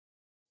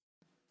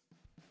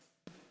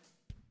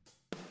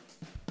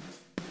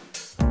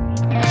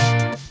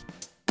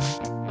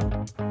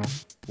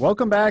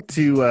Welcome back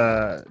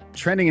to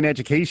Trending in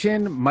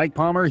Education. Mike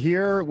Palmer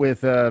here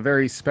with a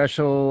very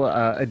special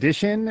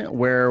edition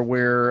where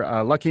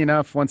we're lucky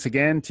enough once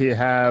again to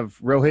have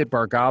Rohit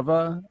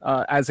Bhargava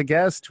as a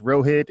guest.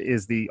 Rohit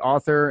is the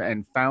author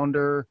and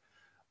founder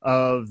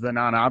of the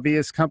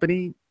Non-Obvious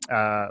Company,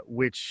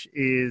 which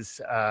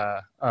is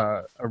a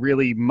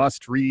really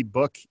must-read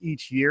book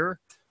each year,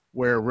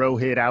 where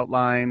Rohit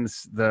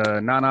outlines the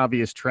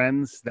non-obvious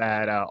trends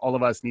that all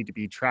of us need to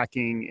be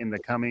tracking in the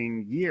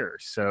coming year.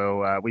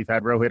 So we've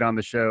had Rohit on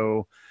the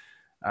show,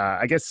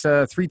 I guess,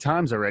 3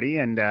 times already,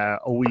 and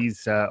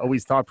always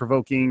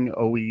thought-provoking,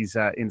 always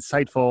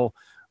insightful.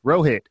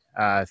 Rohit,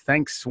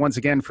 thanks once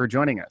again for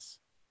joining us.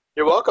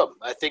 You're welcome.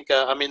 I think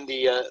I'm in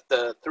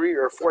the 3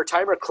 or 4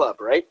 timer club,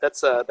 right?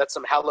 That's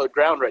some hallowed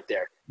ground right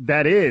there.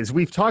 That is.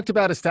 We've talked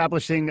about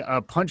establishing a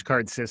punch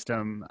card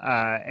system,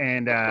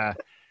 and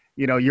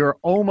you know, you're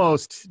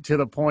almost to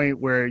the point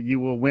where you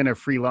will win a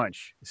free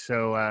lunch.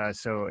 So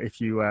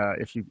if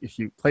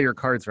you play your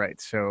cards right.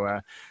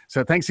 So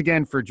thanks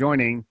again for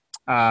joining.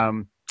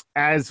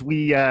 As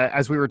we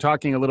were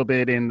talking a little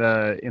bit in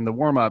the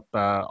warm up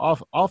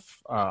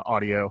off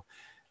audio,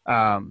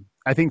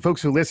 I think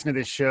folks who listen to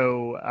this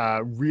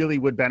show really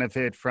would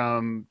benefit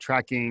from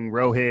tracking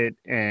Rohit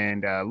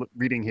and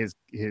reading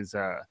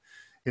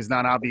his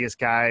non-obvious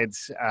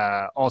guides.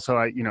 Also,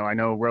 I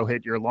know,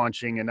 Rohit, you're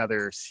launching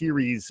another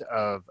series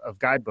of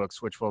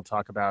guidebooks, which we'll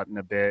talk about in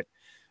a bit.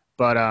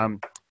 But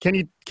can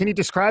you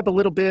describe a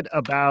little bit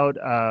about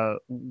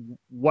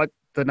what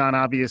the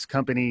Non-Obvious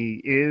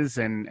Company is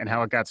and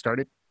how it got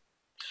started?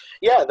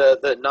 Yeah,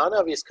 the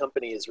Non-Obvious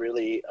Company is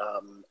really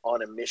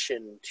on a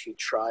mission to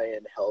try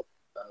and help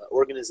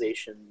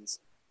organizations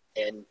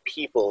and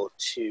people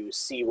to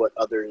see what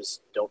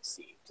others don't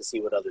see, to see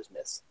what others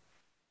miss.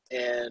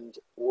 And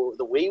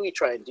the way we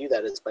try and do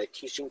that is by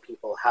teaching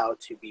people how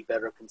to be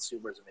better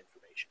consumers of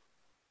information.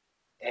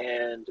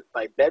 And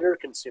by better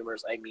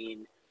consumers, I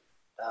mean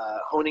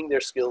honing their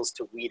skills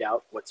to weed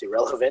out what's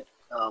irrelevant,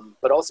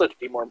 but also to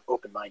be more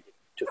open-minded,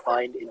 to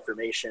find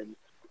information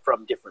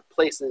from different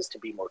places, to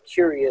be more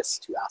curious,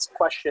 to ask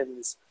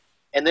questions,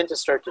 and then to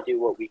start to do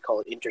what we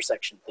call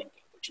intersection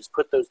thinking, which is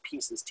put those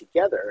pieces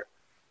together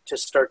to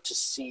start to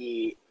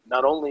see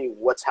not only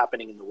what's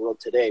happening in the world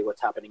today,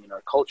 what's happening in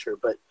our culture,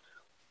 but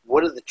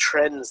what are the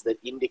trends that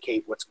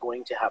indicate what's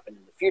going to happen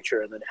in the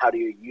future, and then how do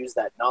you use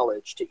that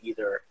knowledge to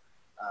either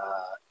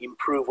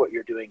improve what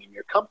you're doing in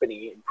your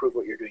company, improve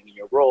what you're doing in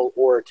your role,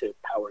 or to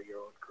power your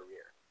own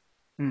career.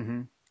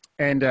 Mm-hmm.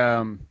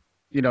 And,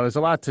 there's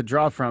a lot to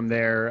draw from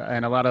there,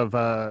 and a lot of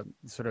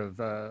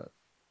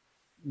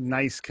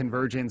nice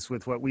convergence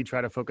with what we try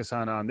to focus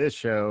on this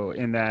show,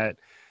 in that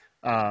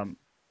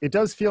it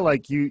does feel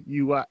like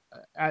you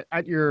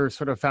at your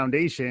sort of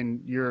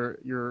foundation, you're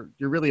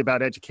really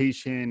about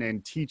education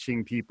and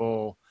teaching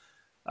people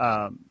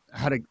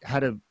how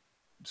to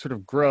sort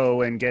of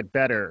grow and get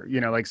better.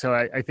 So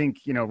I think,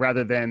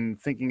 rather than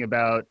thinking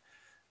about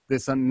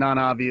this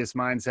non-obvious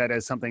mindset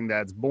as something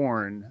that's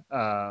born,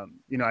 I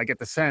get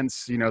the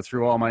sense,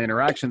 through all my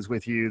interactions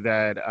with you,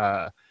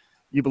 that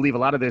you believe a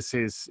lot of this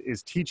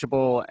is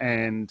teachable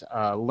and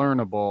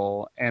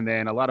learnable, and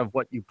then a lot of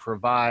what you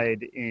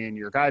provide in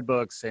your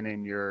guidebooks and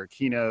in your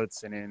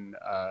keynotes and in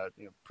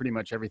pretty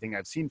much everything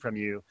I've seen from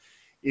you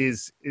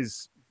is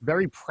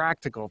very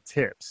practical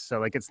tips. So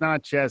like, it's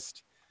not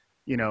just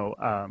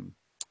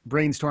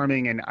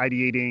brainstorming and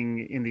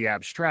ideating in the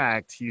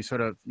abstract.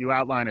 You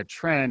outline a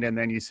trend, and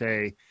then you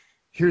say,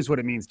 here's what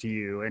it means to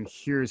you, and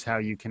here's how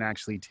you can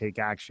actually take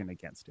action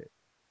against it.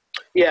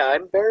 Yeah,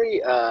 I'm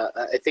very.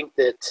 I think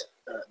that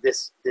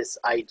this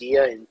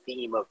idea and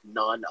theme of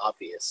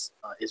non-obvious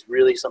is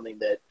really something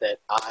that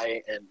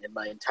I and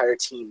my entire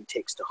team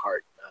takes to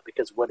heart,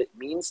 because what it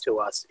means to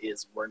us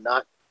is we're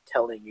not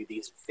telling you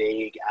these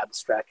vague,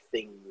 abstract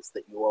things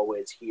that you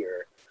always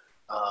hear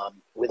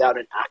without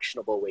an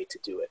actionable way to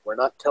do it. We're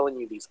not telling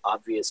you these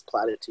obvious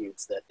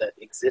platitudes that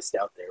exist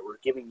out there. We're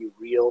giving you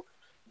real,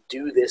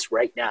 do this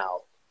right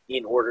now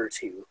in order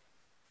to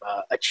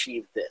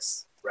achieve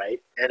this,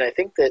 right? And I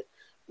think that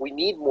we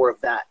need more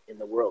of that in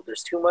the world.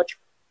 There's too much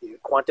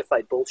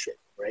quantified bullshit,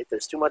 right?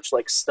 There's too much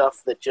like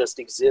stuff that just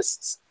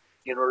exists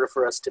in order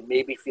for us to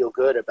maybe feel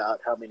good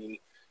about how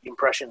many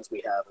impressions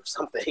we have of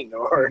something,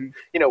 or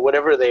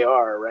whatever they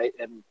are, right?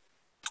 And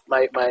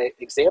my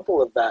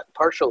example of that,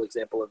 partial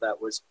example of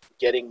that, was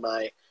getting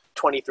my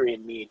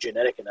 23andMe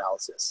genetic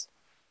analysis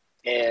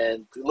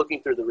and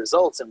looking through the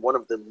results. And one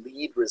of the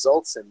lead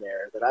results in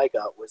there that I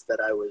got was that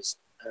I was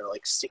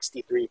like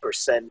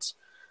 63%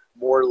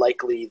 more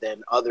likely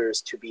than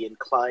others to be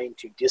inclined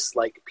to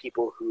dislike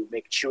people who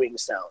make chewing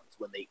sounds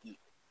when they eat.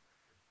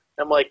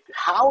 I'm like,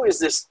 how is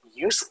this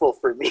useful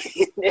for me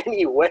in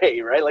any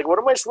way, right? Like, what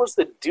am I supposed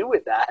to do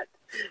with that?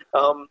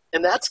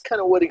 And that's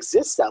kind of what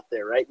exists out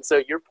there, right? And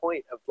so your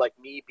point of like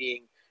me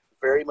being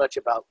very much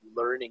about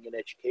learning and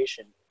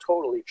education,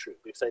 totally true.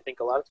 Because I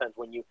think a lot of times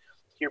when you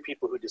hear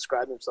people who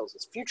describe themselves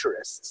as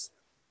futurists,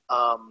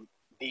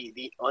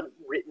 the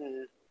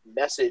unwritten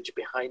message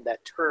behind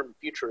that term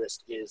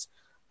futurist is,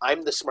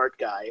 I'm the smart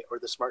guy or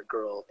the smart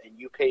girl, and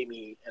you pay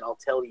me, and I'll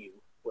tell you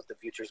what the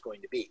future is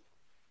going to be.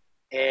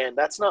 And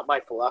that's not my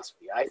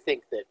philosophy. I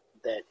think that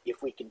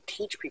if we can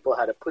teach people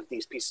how to put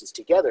these pieces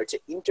together, to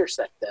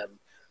intersect them,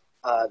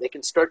 they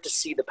can start to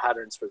see the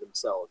patterns for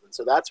themselves. And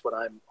so that's what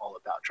I'm all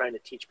about, trying to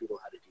teach people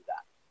how to do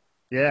that.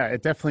 Yeah,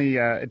 it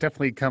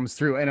definitely comes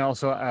through. And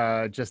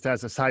also, just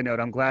as a side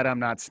note, I'm glad I'm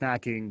not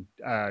snacking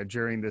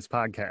during this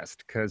podcast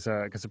because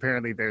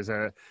apparently there's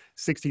a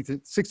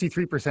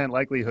 63%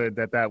 likelihood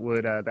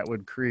that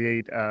would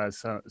create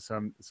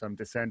some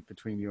dissent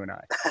between you and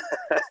I.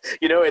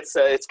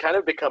 It's kind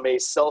of become a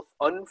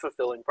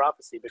self-unfulfilling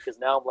prophecy, because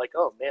now I'm like,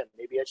 oh man,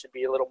 maybe I should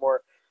be a little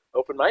more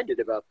open-minded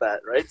about that,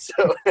 right?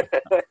 So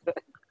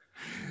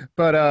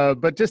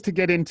But just to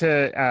get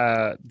into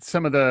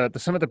some of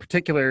the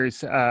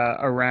particulars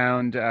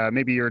around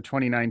maybe your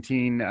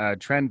 2019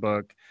 trend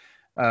book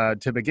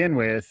to begin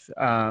with.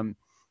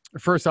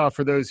 First off,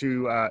 for those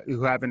who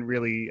haven't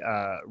really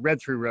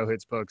read through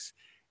Rohit's books,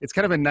 it's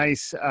kind of a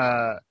nice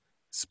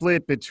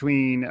split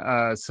between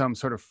some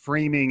sort of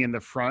framing in the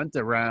front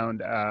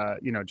around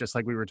just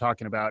like we were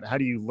talking about, how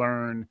do you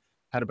learn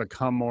how to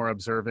become more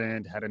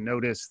observant, how to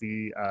notice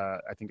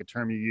I think a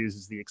term you use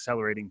is the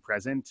accelerating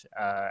present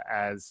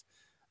as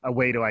a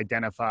way to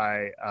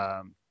identify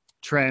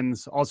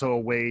trends, also a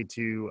way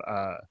to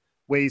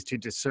ways to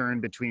discern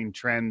between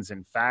trends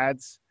and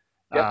fads.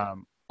 Yep.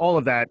 All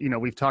of that,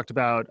 we've talked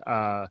about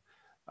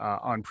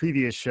on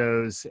previous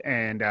shows,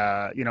 and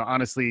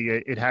honestly,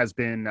 it has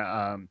been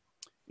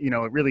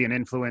really an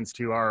influence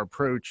to our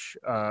approach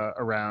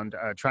around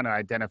trying to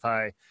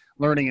identify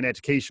learning and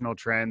educational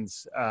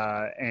trends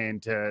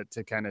and to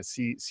kind of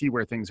see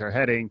where things are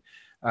heading.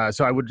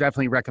 So I would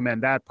definitely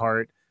recommend that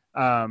part.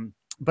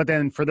 But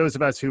then for those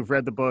of us who've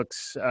read the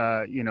books,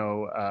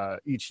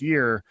 each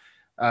year,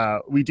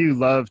 we do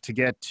love to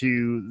get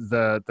to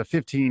the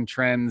 15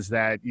 trends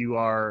that you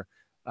are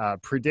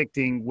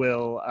predicting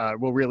will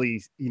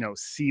really,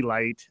 see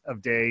light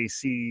of day,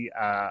 see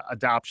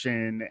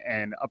adoption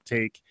and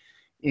uptake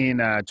in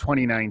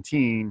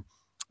 2019.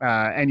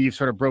 And you've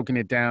sort of broken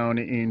it down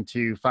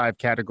into 5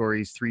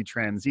 categories, 3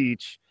 trends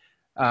each.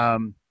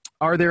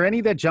 Are there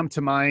any that jump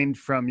to mind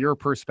from your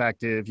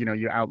perspective?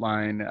 You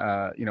outline,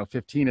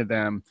 15 of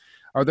them.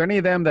 Are there any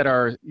of them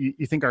that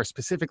you think are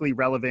specifically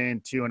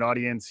relevant to an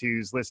audience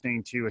who's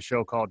listening to a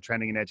show called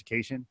Trending in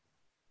Education?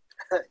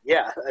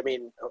 Yeah, I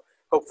mean,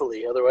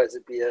 hopefully, otherwise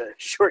it'd be a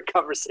short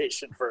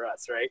conversation for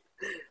us, right?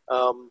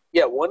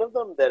 One of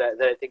them that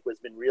I think has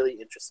been really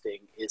interesting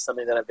is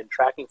something that I've been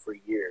tracking for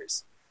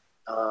years.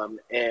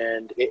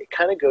 And it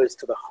kind of goes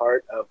to the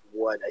heart of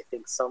what I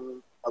think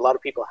a lot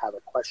of people have a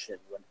question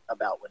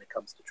about when it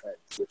comes to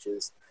trends, which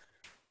is,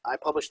 I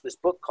publish this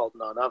book called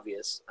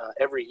Non-Obvious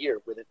every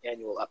year with an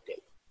annual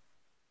update.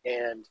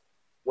 And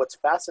what's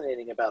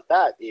fascinating about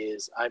that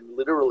is I'm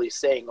literally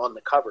saying on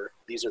the cover,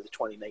 these are the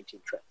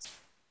 2019 trends.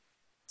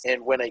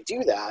 And when I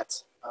do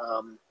that,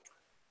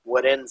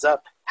 what ends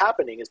up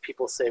happening is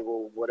people say,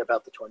 well, what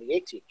about the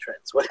 2018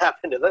 trends? What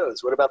happened to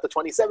those? What about the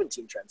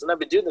 2017 trends? And I've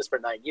been doing this for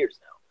 9 years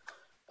now.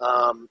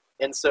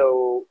 And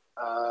so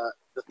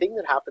the thing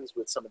that happens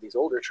with some of these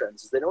older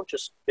trends is they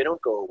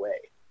don't go away.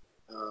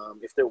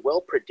 If they're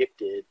well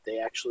predicted, they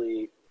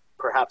actually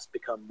perhaps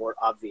become more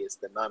obvious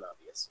than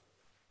non-obvious.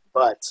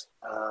 But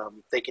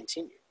they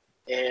continue.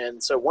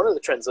 And so one of the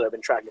trends that I've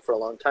been tracking for a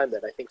long time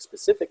that I think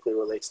specifically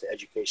relates to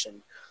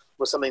education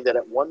was something that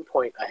at one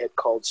point I had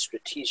called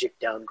strategic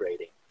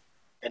downgrading.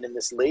 And in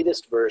this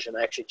latest version,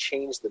 I actually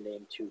changed the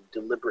name to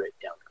deliberate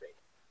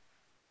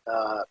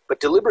downgrading. But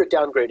deliberate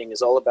downgrading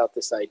is all about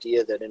this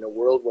idea that in a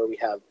world where we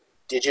have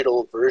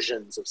digital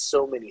versions of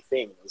so many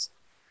things,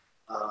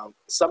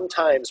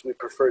 sometimes we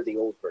prefer the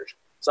old version.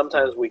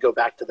 Sometimes we go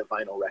back to the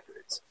vinyl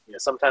records.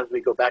 Sometimes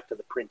we go back to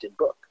the printed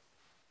book.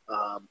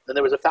 And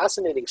there was a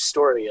fascinating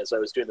story as I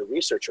was doing the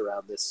research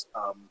around this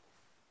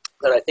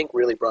that I think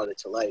really brought it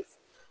to life,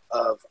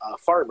 of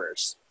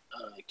farmers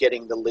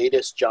getting the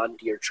latest John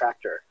Deere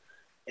tractor.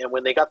 And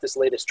when they got this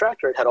latest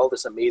tractor, it had all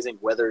this amazing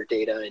weather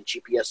data and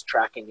GPS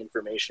tracking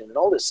information and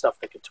all this stuff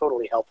that could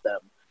totally help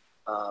them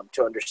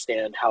to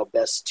understand how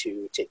best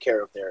to take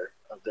care of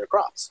their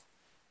crops.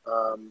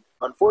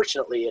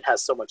 Unfortunately, it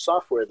has so much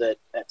software that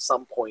at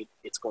some point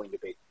it's going to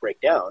break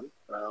down,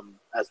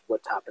 as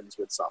what happens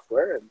with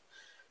software. And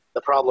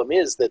the problem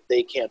is that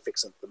they can't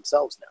fix it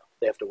themselves now.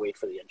 They have to wait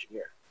for the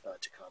engineer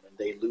to come, and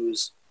they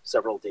lose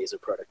several days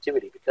of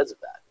productivity because of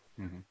that.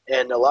 Mm-hmm.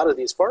 And a lot of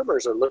these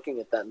farmers are looking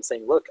at that and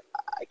saying, look,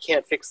 I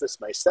can't fix this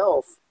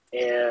myself,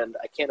 and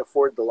I can't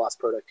afford the lost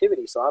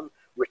productivity, so I'm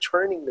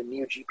returning the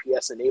new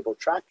GPS-enabled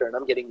tractor, and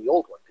I'm getting the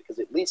old one, because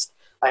at least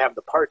I have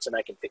the parts and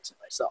I can fix it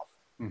myself.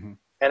 Mm-hmm.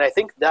 And I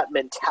think that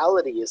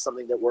mentality is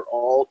something that we're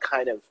all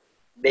kind of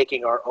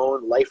making our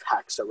own life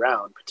hacks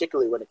around,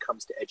 particularly when it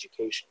comes to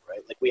education,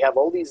 right? Like, we have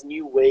all these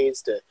new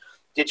ways to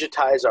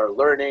digitize our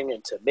learning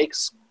and to make,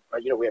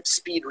 we have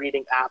speed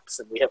reading apps,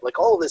 and we have like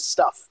all of this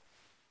stuff.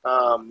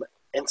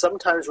 And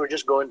sometimes we're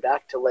just going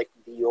back to like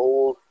the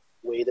old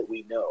way that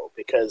we know,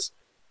 because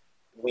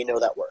we know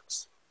that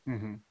works.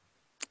 Mm-hmm.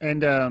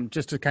 And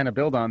just to kind of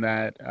build on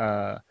that,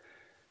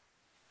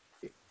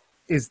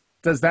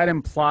 does that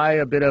imply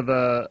a bit of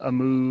a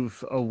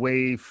move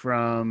away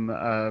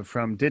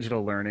from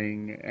digital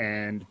learning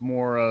and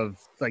more of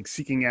like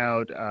seeking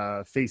out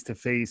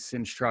face-to-face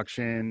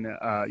instruction?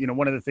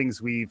 One of the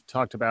things we've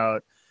talked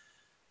about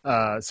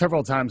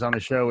several times on the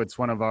show, it's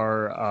one of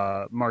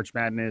our March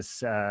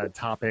Madness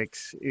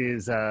topics,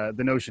 is the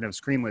notion of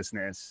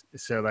screenlessness.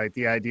 So like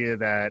the idea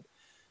that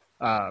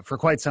for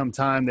quite some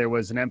time there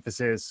was an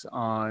emphasis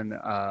on,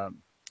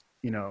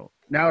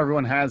 now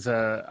everyone has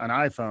an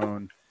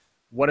iPhone.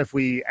 What if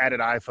we added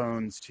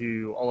iPhones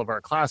to all of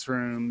our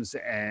classrooms,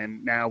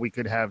 and now we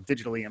could have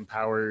digitally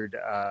empowered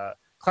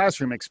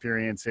classroom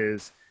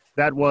experiences?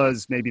 That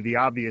was maybe the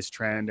obvious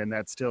trend, and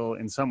that's still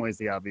in some ways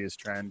the obvious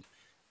trend.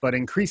 But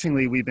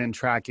increasingly, we've been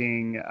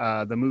tracking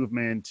the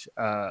movement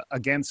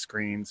against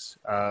screens,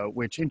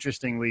 which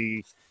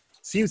interestingly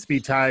seems to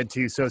be tied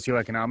to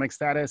socioeconomic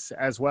status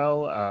as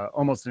well,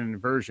 almost an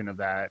inversion of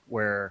that,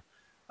 where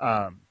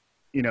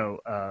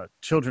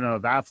children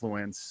of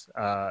affluence,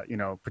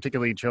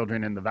 particularly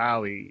children in the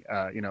Valley,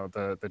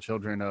 the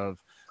children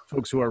of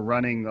folks who are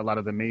running a lot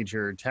of the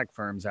major tech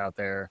firms out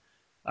there,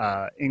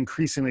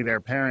 increasingly their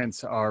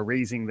parents are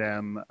raising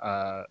them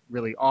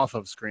really off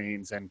of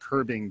screens and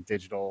curbing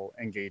digital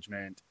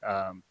engagement.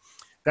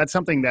 That's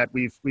something that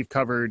we've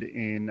covered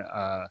in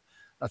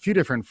a few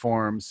different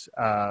forms,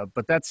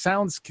 but that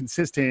sounds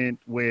consistent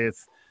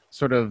with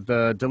sort of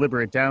the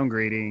deliberate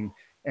downgrading.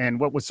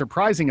 And what was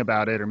surprising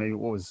about it, or maybe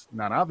what was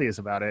not obvious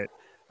about it,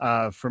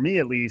 for me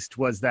at least,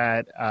 was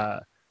that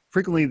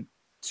frequently,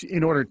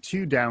 in order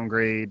to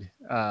downgrade,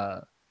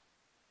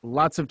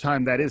 lots of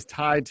time that is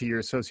tied to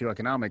your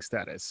socioeconomic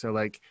status. So,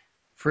 like,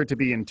 for it to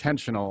be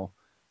intentional,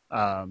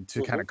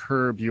 to kind of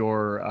curb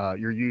your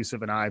use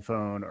of an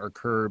iPhone or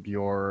curb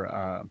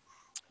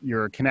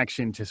your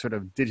connection to sort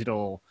of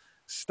digital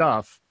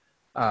stuff,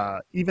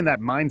 even that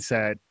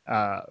mindset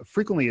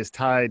frequently is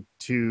tied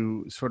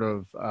to sort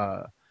of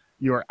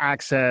your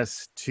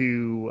access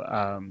to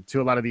a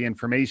lot of the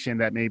information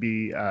that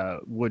maybe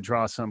would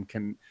draw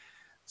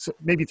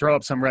maybe throw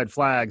up some red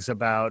flags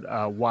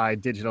about why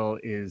digital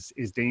is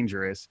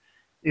dangerous.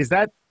 Is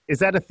that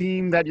a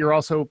theme that you're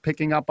also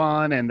picking up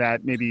on, and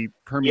that maybe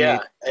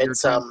permeates? Yeah,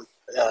 it's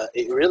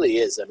it really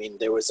is. I mean,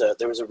 there was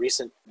a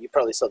recent, you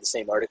probably saw the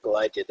same article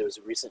I did. There was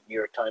a recent New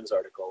York Times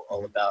article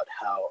all about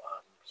how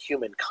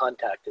human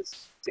contact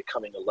is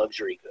becoming a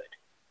luxury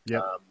good.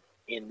 Yep.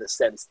 In the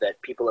sense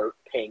that people are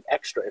paying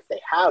extra, if they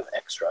have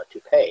extra, to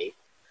pay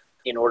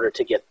in order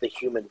to get the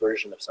human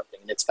version of something.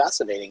 And it's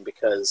fascinating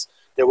because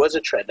there was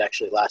a trend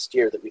actually last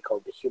year that we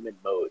called the human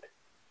mode.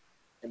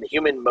 And the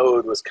human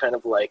mode was kind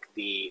of like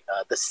the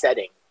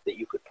setting that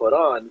you could put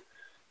on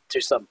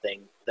to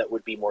something that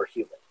would be more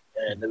human.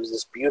 And there was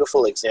this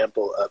beautiful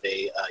example of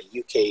a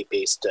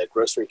UK-based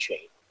grocery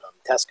chain,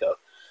 Tesco,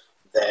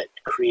 that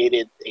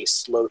created a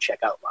slow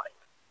checkout line.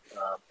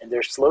 And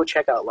their slow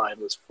checkout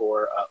line was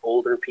for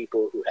older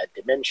people who had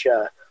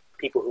dementia,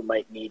 people who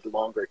might need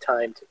longer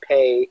time to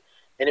pay.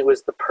 And it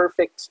was the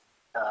perfect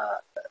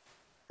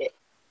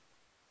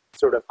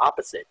sort of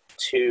opposite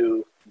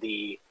to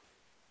the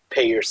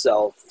pay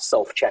yourself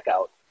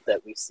self-checkout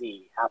that we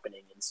see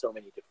happening in so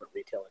many different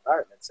retail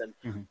environments. And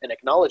an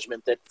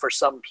acknowledgement that for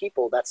some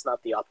people, that's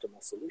not the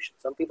optimal solution.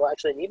 Some people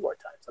actually need more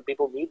time. Some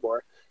people need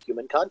more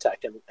human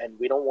contact, and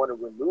we don't want to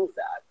remove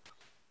that.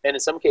 And in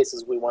some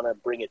cases, we want to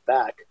bring it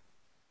back.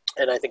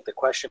 And I think the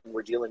question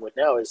we're dealing with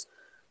now is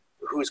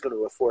who's going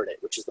to afford it,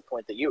 which is the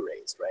point that you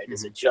raised, right?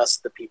 Is it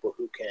just the people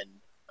who can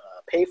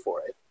pay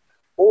for it?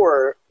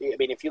 Or, I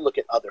mean, if you look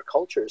at other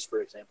cultures,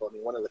 for example, I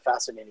mean, one of the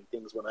fascinating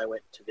things when I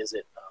went to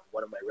visit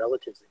one of my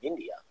relatives in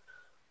India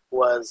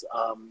was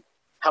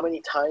how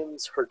many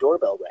times her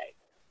doorbell rang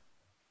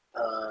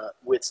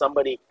with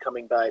somebody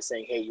coming by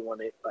saying, hey, you want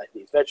to buy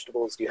these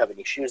vegetables? Do you have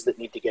any shoes that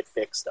need to get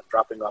fixed? I'm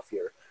dropping off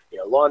your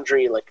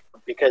laundry.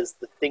 Because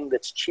the thing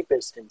that's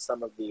cheapest in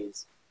some of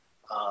these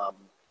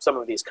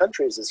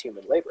countries is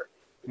human labor,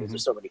 because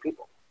there's so many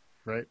people.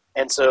 Right.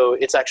 And so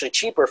it's actually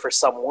cheaper for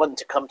someone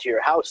to come to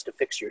your house to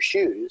fix your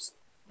shoes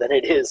than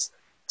it is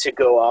to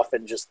go off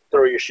and just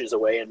throw your shoes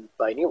away and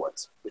buy new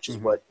ones, which is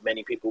what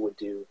many people would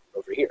do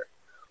over here.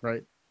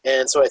 Right.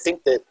 And so I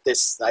think that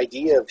this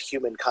idea of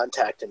human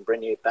contact and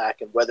bringing it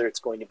back, and whether it's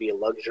going to be a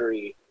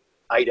luxury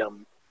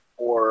item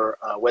or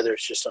whether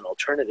it's just an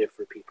alternative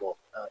for people,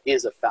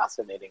 is a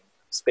fascinating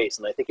space.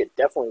 And I think it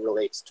definitely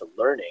relates to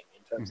learning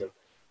in terms of,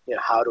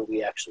 how do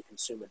we actually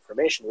consume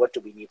information? What do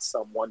we need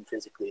someone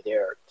physically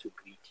there to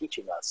be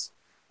teaching us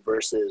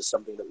versus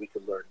something that we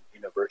could learn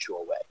in a virtual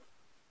way?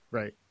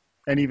 Right.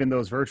 And even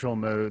those virtual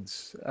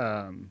modes,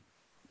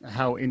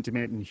 how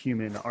intimate and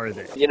human are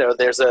they?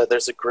 There's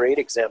a great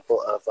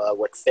example of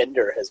what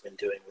Fender has been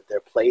doing with their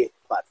Play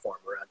platform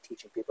around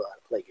teaching people how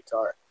to play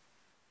guitar.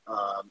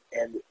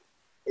 And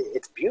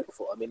it's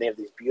beautiful. I mean, they have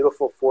these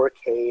beautiful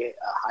 4K,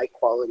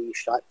 high-quality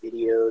shot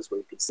videos where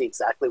you can see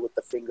exactly what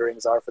the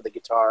fingerings are for the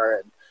guitar.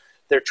 And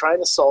they're trying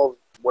to solve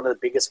one of the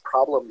biggest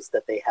problems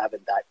that they have in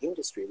that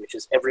industry, which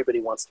is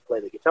everybody wants to play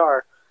the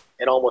guitar,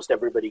 and almost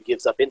everybody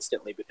gives up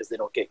instantly because they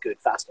don't get good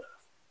fast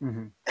enough.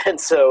 Mm-hmm. And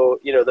so,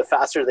 the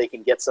faster they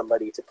can get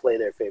somebody to play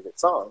their favorite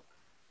song,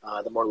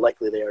 the more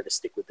likely they are to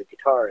stick with the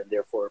guitar and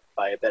therefore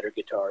buy a better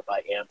guitar,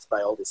 buy amps,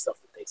 buy all this stuff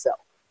that they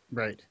sell.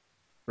 Right.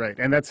 Right.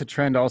 And that's a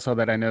trend also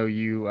that I know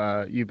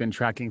you've been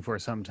tracking for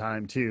some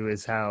time too,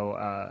 is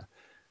how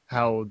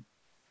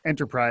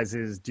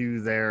enterprises do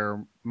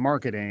their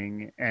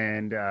marketing.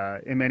 And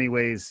in many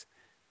ways,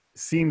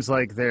 seems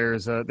like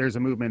there's a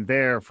movement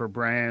there for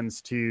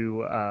brands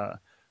to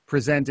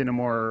present in a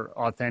more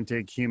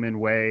authentic human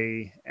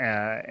way,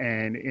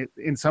 and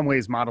in some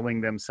ways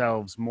modeling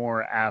themselves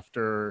more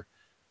after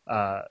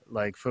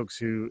like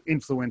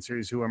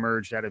influencers who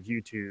emerged out of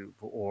YouTube,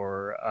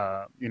 or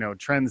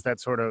trends that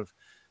sort of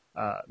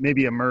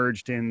maybe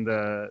emerged in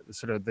the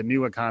sort of the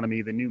new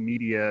economy, the new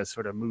media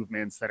sort of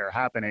movements that are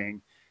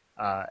happening.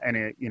 And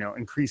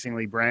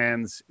increasingly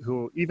brands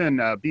who even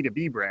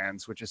B2B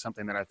brands, which is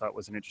something that I thought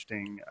was an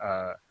interesting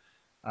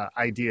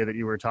idea that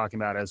you were talking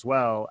about as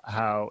well,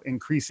 how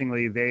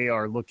increasingly they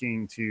are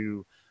looking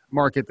to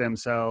market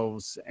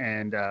themselves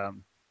and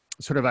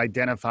sort of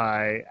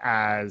identify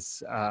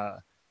as,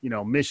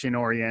 mission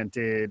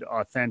oriented,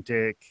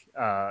 authentic,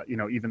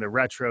 even the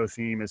retro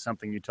theme is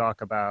something you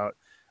talk about.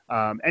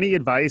 Any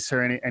advice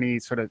or any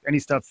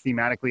stuff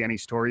thematically, any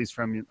stories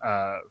from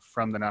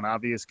the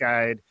Non-Obvious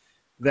Guide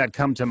that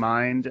come to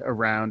mind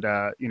around,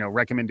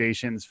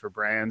 recommendations for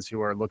brands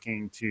who are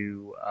looking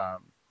to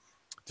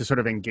sort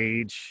of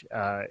engage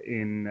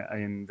in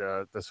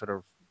the sort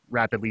of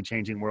rapidly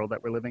changing world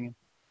that we're living in?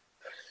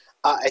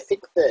 I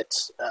think that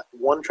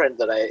one trend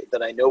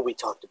that I know we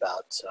talked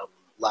about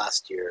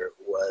last year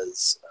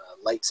was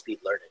light speed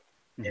learning,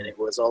 mm-hmm. and it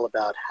was all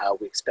about how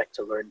we expect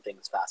to learn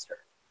things faster.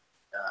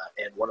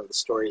 And one of the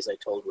stories I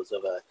told was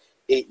of a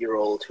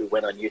 8-year-old who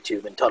went on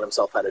YouTube and taught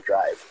himself how to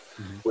drive,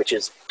 mm-hmm. which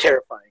is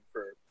terrifying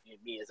for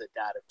me as a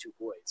dad of 2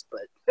 boys.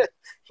 But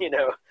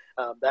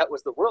that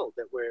was the world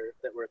that we're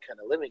kind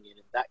of living in.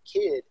 And that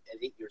kid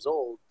at 8 years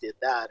old did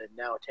that, and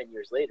now 10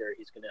 years later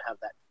he's going to have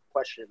that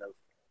question of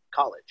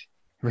college,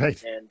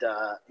 right? And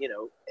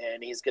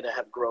and he's going to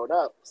have grown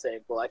up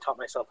saying, "Well, I taught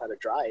myself how to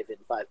drive in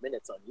 5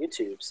 minutes on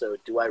YouTube, so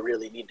do I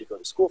really need to go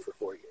to school for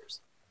 4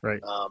 years?"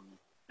 Right.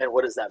 And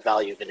what is that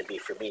value going to be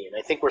for me? And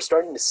I think we're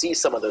starting to see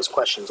some of those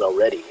questions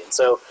already. And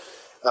so,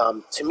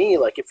 to me,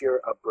 like if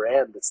you're a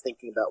brand that's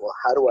thinking about, well,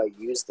 how do I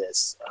use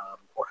this,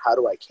 or how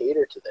do I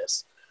cater to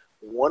this?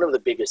 One of the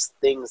biggest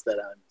things that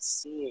I'm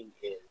seeing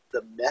is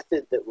the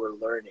method that we're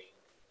learning,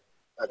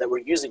 that we're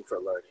using for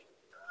learning,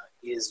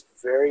 is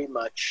very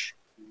much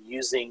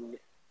using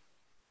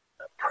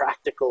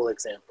practical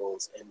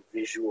examples and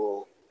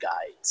visual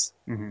guides,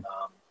 mm-hmm.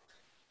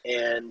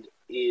 And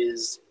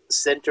is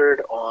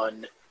centered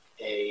on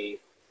a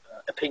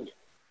opinion.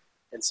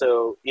 And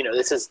so,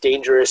 this is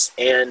dangerous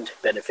and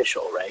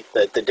beneficial, right?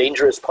 The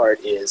dangerous part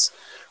is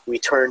we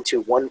turn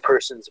to one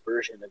person's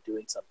version of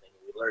doing something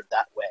and we learn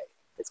that way.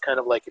 It's kind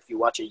of like if you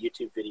watch a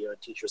YouTube video and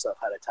teach yourself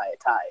how to tie a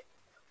tie,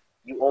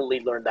 you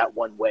only learn that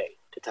one way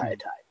to tie a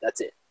tie.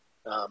 That's it.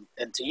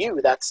 And to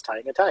you, that's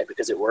tying a tie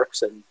because it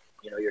works and,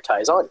 your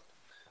tie is on.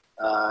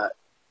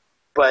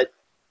 But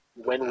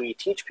when we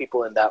teach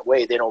people in that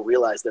way, they don't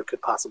realize there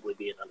could possibly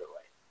be another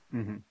way.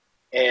 Mm-hmm.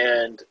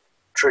 And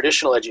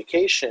traditional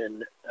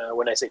education,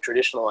 when I say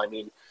traditional, I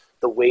mean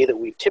the way that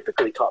we've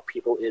typically taught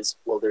people is,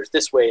 well, there's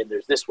this way and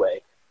there's this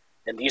way,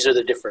 and these are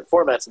the different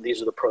formats and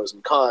these are the pros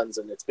and cons,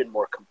 and it's been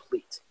more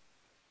complete.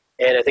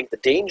 And I think the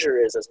danger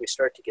is as we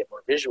start to get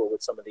more visual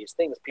with some of these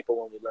things, people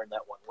only learn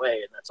that one way,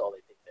 and that's all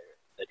they think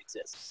that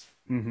exists.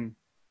 Mm-hmm.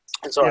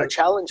 And so our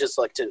challenge is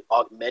like to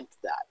augment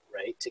that,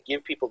 right? To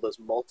give people those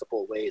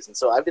multiple ways. And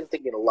so I've been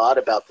thinking a lot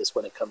about this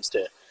when it comes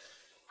to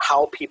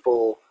how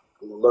people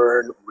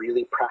learn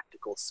really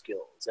practical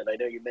skills. And I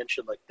know you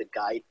mentioned like the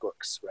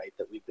guidebooks, right,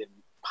 that we've been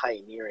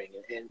pioneering.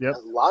 And yep.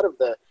 A lot of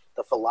the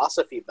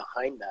philosophy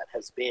behind that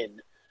has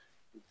been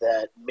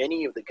that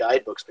many of the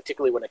guidebooks,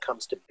 particularly when it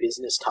comes to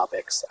business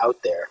topics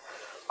out there,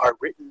 are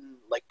written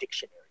like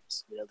dictionaries.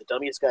 The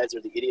Dummy's Guides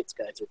or the Idiot's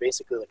Guides are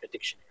basically like a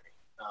dictionary.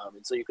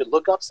 And so you could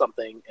look up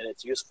something and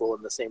it's useful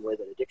in the same way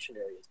that a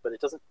dictionary is, but it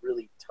doesn't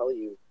really tell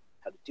you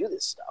how to do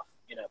this stuff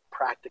in a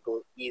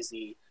practical,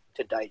 easy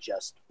to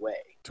digest way.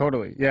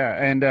 Totally. Yeah.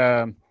 And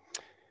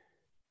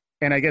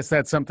I guess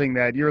that's something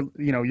that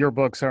your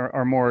books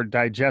are more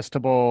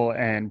digestible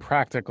and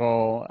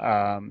practical.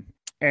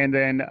 And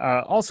then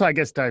also, I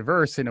guess,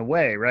 diverse in a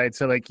way, right?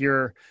 So like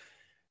you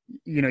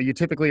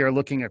typically are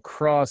looking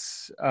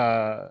across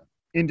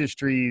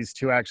industries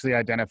to actually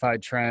identify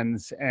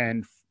trends.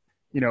 And,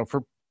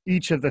 for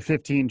each of the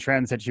 15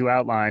 trends that you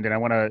outlined, and I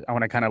want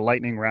to kind of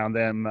lightning round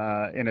them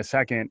in a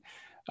second.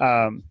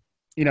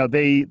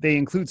 They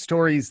include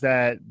stories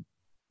that,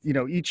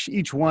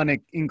 each one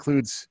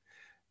includes,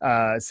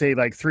 say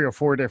like 3 or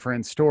 4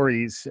 different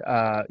stories.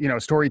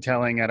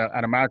 Storytelling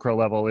at a macro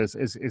level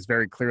is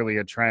very clearly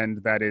a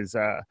trend that is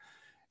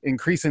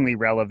increasingly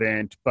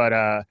relevant.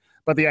 But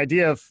the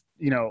idea of,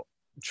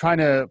 trying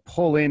to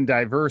pull in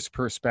diverse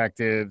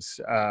perspectives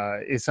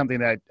is something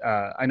that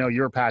I know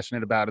you're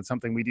passionate about. It's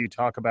something we do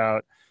talk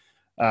about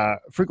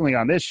frequently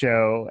on this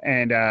show,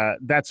 and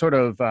that sort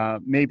of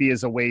maybe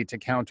is a way to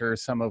counter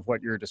some of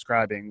what you're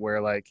describing,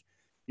 where like,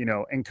 you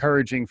know,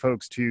 encouraging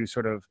folks to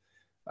sort of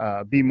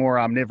be more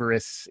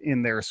omnivorous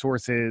in their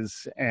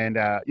sources, and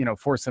you know,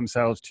 force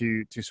themselves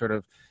to sort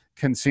of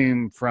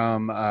consume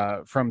from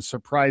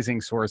surprising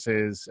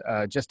sources,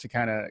 just to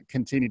kind of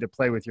continue to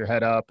play with your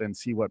head up and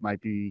see what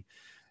might be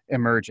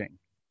emerging.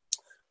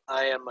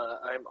 I'm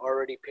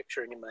already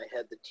picturing in my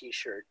head the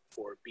T-shirt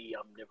for "Be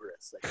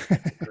Omnivorous." I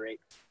think that's a great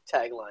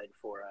tagline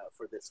for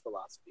this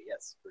philosophy.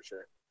 Yes, for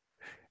sure.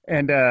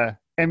 And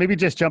maybe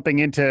just jumping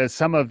into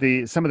some of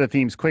the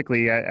themes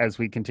quickly as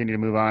we continue to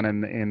move on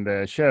in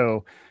the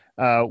show.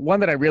 One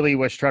that I really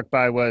was struck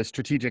by was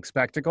strategic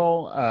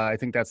spectacle. I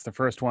think that's the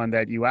first one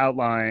that you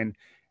outline,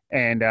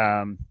 and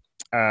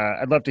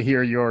I'd love to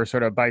hear your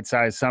sort of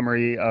bite-sized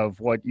summary of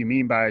what you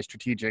mean by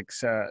strategic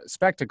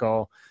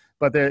spectacle.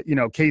 But the, you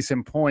know, case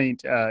in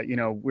point, you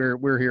know,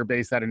 we're here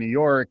based out of New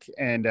York,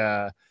 and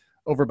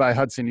over by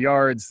Hudson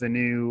Yards, the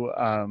new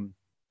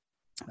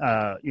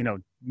you know,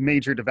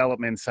 major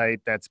development site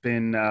that's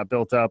been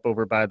built up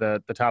over by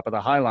the top of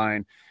the High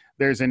Line.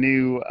 There's a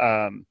new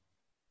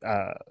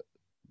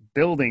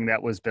building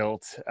that was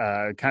built,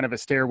 kind of a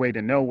stairway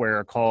to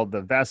nowhere, called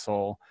the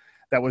Vessel,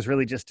 that was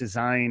really just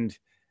designed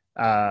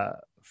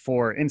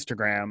for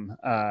Instagram.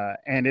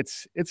 And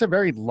it's a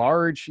very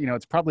large, you know,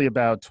 it's probably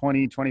about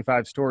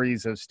 25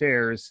 stories of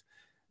stairs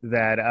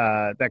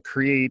that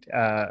create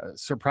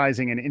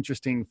surprising and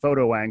interesting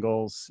photo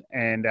angles.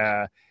 And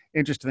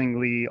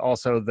interestingly,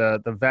 also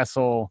the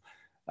Vessel,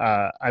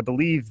 I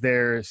believe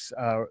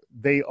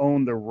they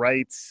own the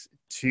rights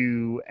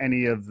to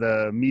any of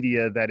the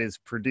media that is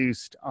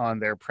produced on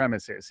their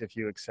premises, if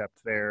you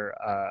accept their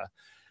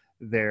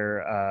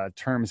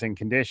terms and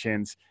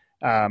conditions.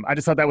 I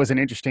just thought that was an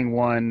interesting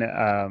one.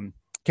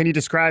 Can you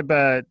describe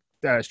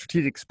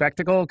strategic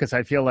spectacle? Because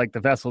I feel like the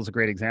Vessel is a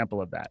great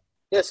example of that.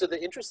 Yeah, so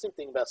the interesting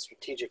thing about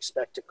strategic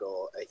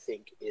spectacle, I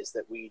think, is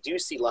that we do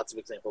see lots of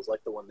examples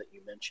like the one that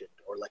you mentioned,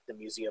 or like the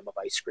Museum of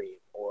Ice Cream,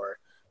 or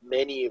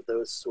many of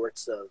those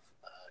sorts of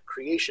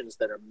creations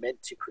that are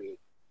meant to create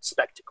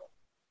spectacle.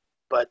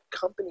 But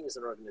companies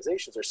and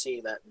organizations are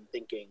seeing that and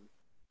thinking,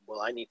 well,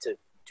 I need to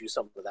do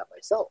some of that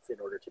myself in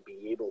order to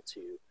be able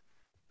to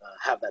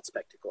have that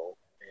spectacle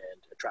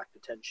and attract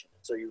attention.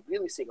 So you're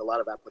really seeing a lot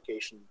of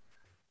application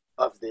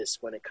of this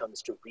when it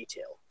comes to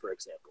retail, for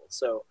example.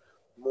 So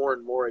more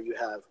and more you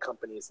have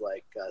companies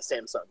like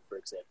Samsung, for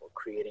example,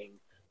 creating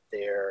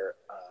their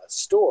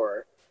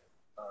store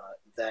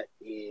that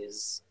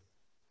is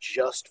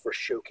just for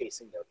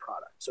showcasing their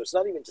product. So it's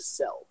not even to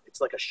sell. It's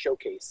like a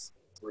showcase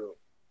room.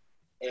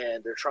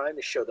 And they're trying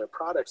to show their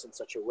products in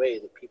such a way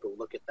that people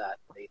look at that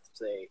and they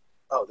say,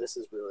 oh, this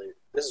is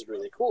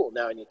really cool.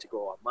 Now I need to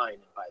go online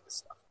and buy this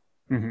stuff.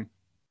 Mm-hmm.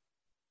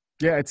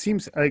 Yeah, it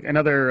seems like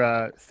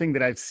another thing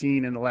that I've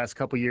seen in the last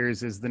couple of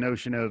years is the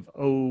notion of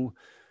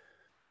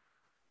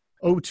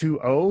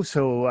O2O.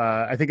 So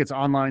I think it's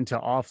online to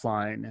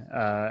offline,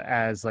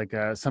 as like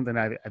something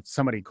that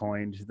somebody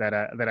coined that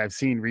I've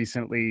seen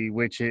recently,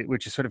 which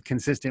is sort of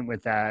consistent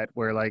with that,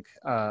 where like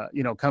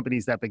you know,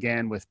 companies that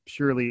began with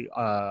purely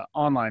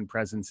online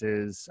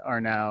presences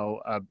are now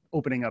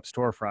opening up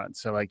storefronts.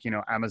 So like, you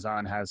know,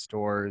 Amazon has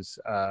stores.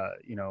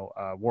 You know,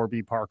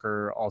 Warby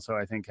Parker also,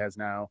 I think, has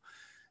now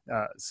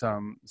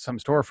some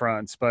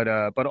storefronts. But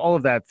all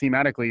of that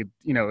thematically,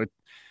 you know,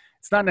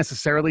 it's not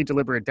necessarily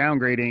deliberate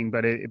downgrading,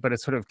 but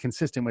it's sort of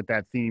consistent with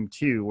that theme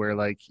too, where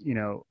like, you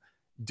know,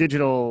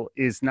 digital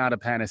is not a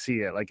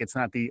panacea. Like, it's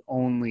not the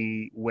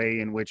only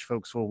way in which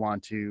folks will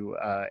want to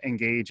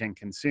engage and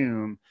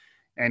consume.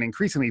 And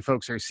increasingly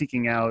folks are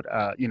seeking out,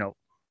 you know,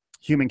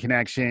 human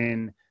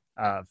connection,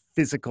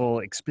 physical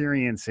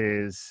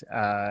experiences,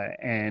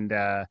 and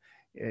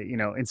you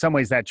know, in some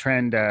ways that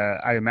trend,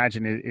 I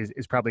imagine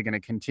is probably going to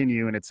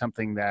continue. And it's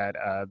something that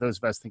those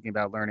of us thinking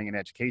about learning and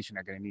education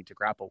are going to need to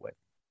grapple with.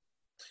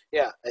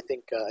 Yeah, I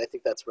think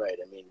that's right.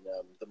 I mean,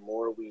 the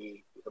more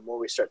we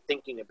start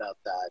thinking about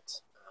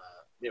that,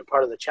 you know,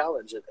 part of the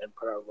challenge and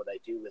part of what I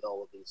do with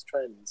all of these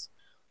trends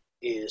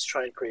is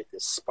try and create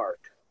this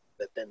spark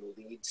that then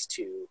leads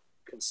to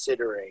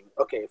considering,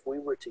 okay, if we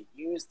were to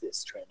use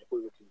this trend, if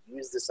we were to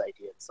use this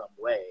idea in some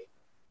way,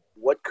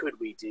 what could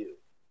we do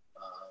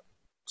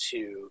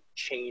to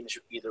change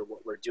either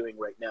what we're doing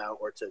right now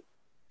or to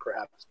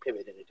perhaps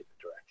pivot in a different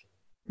direction.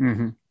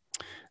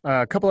 Mm-hmm.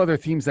 A couple other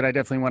themes that I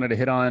definitely wanted to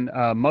hit on: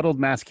 muddled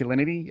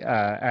masculinity.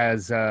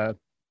 As a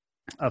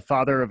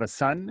father of a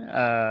son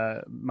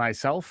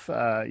myself,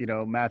 you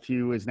know,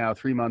 Matthew is now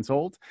 3 months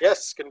old.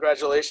 Yes,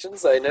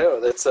 congratulations! I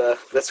know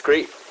that's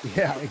great.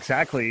 Yeah,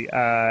 exactly.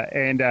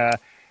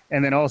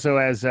 And then also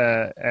as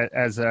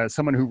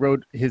someone who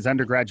wrote his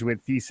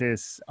undergraduate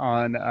thesis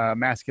on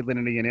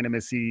masculinity and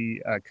intimacy,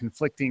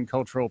 conflicting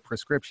cultural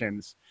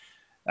prescriptions.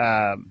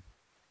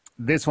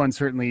 This one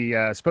certainly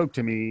spoke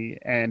to me,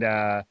 and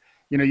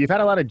you know, you've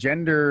had a lot of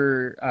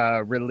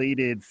gender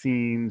related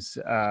themes.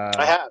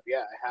 I have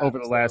over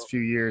the last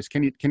few years.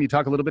 Can you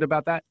talk a little bit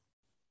about that?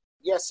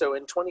 Yeah. So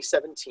in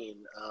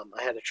 2017,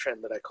 I had a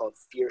trend that I called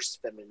fierce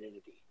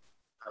femininity,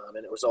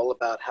 And it was all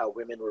about how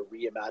women were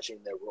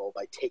reimagining their role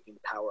by taking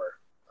power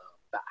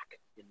back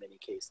in many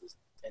cases.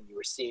 And you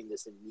were seeing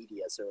this in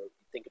media. So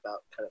you think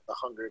about kind of the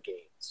Hunger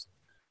Games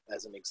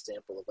as an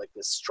example of like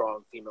this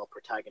strong female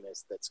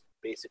protagonist that's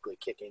basically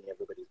kicking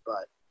everybody's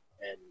butt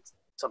and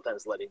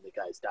sometimes letting the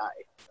guys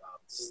die.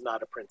 This is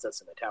not a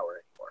princess in a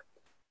tower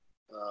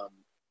anymore.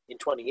 In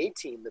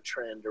 2018, the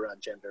trend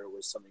around gender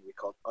was something we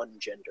called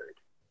ungendered.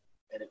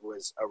 And it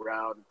was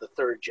around the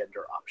third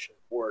gender option,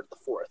 or the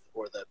fourth,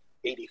 or the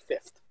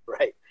 85th,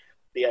 right?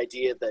 The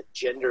idea that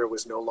gender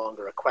was no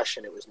longer a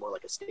question, it was more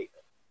like a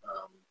statement.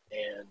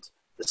 And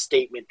the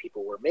statement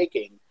people were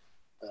making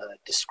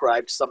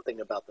described something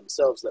about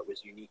themselves that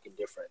was unique and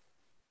different,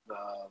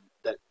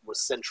 that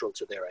was central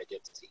to their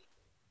identity.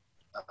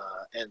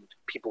 And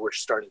people were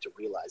starting to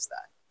realize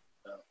that.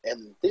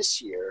 And this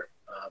year,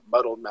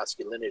 muddled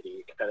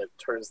masculinity kind of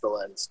turns the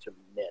lens to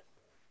men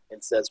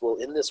and says, well,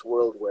 in this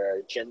world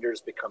where gender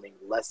is becoming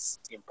less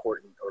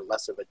important or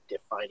less of a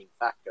defining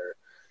factor,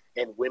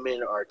 and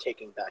women are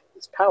taking back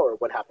this power,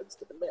 what happens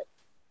to the men?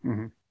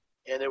 Mm-hmm.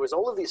 And there was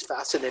all of these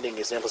fascinating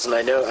examples. And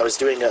I know I was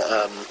doing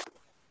a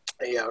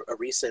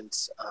recent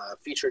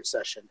featured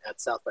session at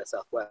South by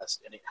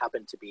Southwest, and it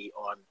happened to be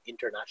on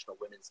International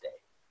Women's Day.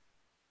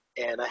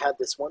 And I had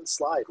this one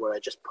slide where I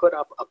just put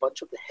up a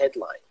bunch of the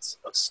headlines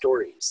of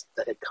stories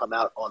that had come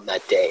out on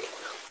that day.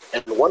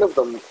 And one of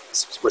them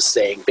was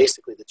saying,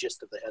 basically the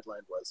gist of the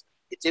headline was,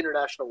 it's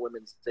International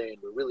Women's Day and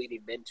we really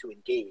need men to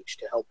engage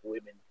to help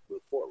women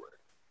move forward.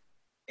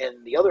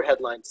 And the other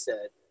headline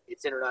said,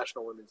 it's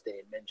International Women's Day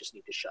and men just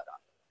need to shut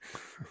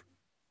up.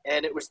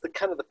 And it was the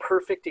kind of the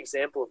perfect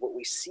example of what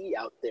we see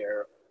out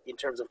there in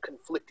terms of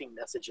conflicting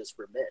messages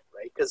for men,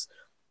 right? Because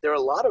there are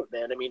a lot of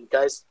men, I mean,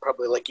 guys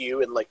probably like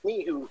you and like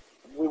me, who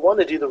we want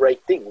to do the right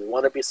thing. We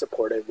want to be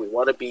supportive. We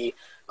want to be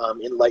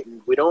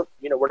enlightened. We don't,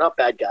 we're not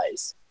bad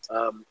guys.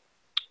 And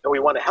we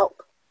want to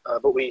help,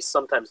 but we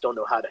sometimes don't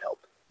know how to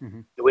help.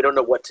 Mm-hmm. And we don't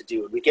know what to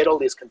do. And we get all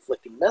these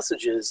conflicting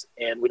messages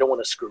and we don't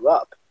want to screw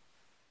up.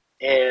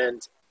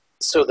 And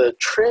so the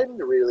trend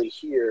really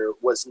here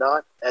was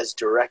not as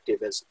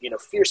directive as,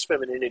 fierce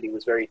femininity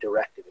was very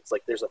directive. It's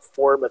like there's a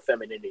form of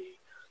femininity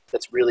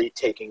that's really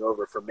taking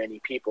over for many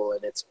people,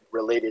 and it's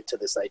related to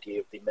this idea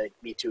of the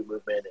Me Too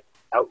movement and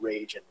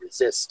outrage and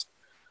resist.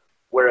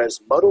 Whereas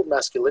muddled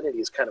masculinity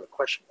is kind of a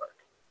question mark.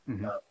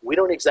 Mm-hmm. We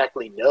don't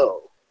exactly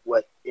know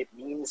what it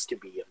means to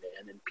be a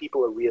man, and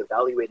people are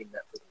reevaluating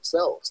that for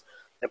themselves.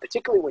 And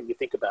particularly when you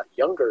think about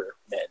younger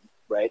men,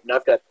 right? And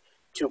I've got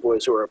two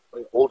boys who are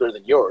older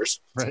than yours.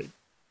 Right.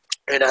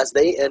 And as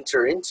they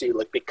enter into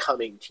like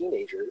becoming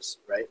teenagers,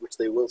 right, which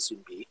they will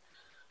soon be,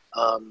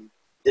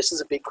 this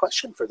is a big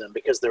question for them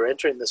because they're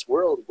entering this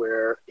world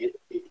where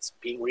it's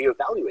being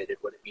reevaluated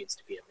what it means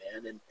to be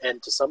a man.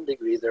 And to some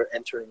degree, they're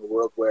entering a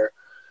world where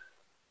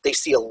they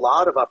see a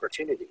lot of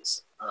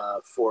opportunities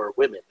for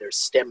women. There's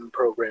STEM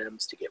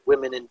programs to get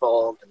women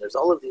involved, and there's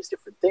all of these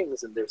different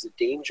things. And there's a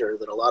danger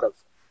that a lot of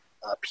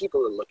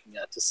people are looking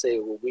at to say,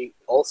 well, we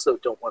also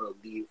don't want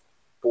to leave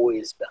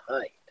boys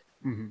behind.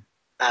 Mm-hmm.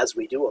 As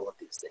we do all of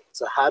these things.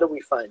 So how do we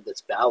find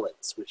this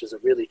balance, which is a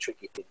really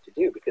tricky thing to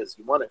do because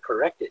you want to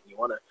correct it. You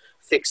want to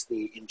fix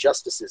the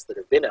injustices that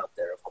have been out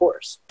there, of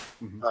course.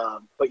 Mm-hmm.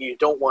 But you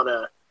don't want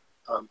to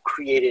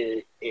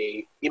create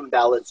a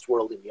imbalanced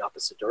world in the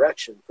opposite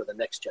direction for the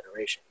next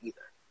generation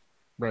either.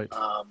 Right.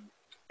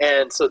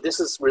 And so this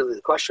is really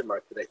the question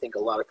mark that I think a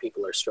lot of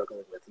people are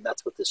struggling with. And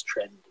that's what this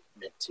trend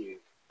meant to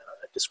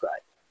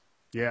describe.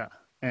 Yeah.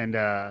 And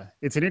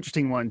it's an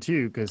interesting one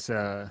too, because,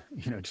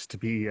 just to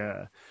be...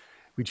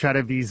 we try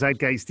to be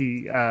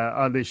zeitgeisty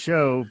on this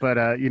show, but,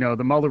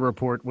 the Mueller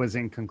report was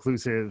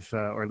inconclusive,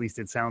 or at least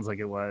it sounds like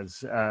it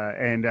was.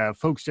 And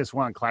folks just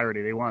want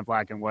clarity. They want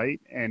black and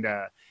white. And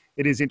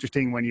it is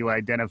interesting when you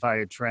identify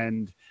a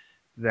trend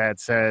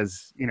that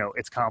says,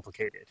 it's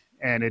complicated.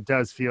 And it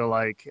does feel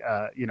like,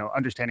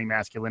 understanding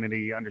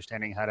masculinity,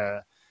 understanding how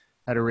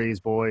to raise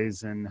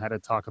boys and how to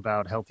talk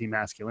about healthy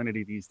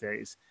masculinity these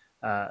days.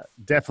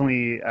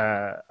 Definitely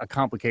a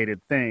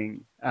complicated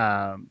thing,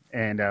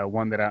 and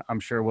one that I'm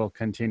sure we'll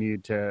continue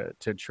to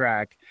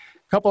track.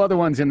 A couple other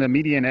ones in the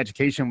media and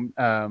education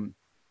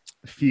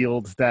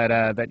fields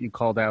that you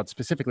called out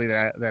specifically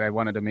that I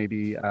wanted to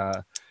maybe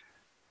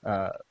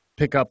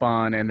pick up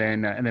on, and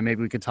then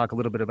maybe we could talk a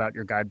little bit about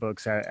your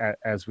guidebooks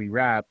as we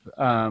wrap.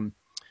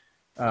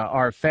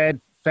 Are fad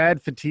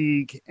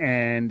fatigue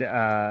and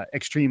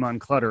extreme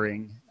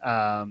uncluttering.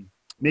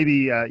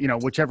 Maybe,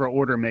 whichever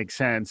order makes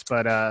sense,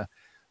 but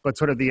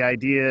sort of the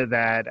idea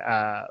that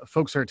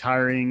folks are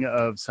tiring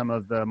of some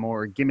of the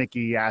more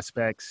gimmicky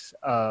aspects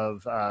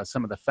of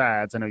some of the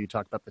fads. I know you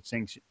talked about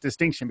the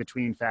distinction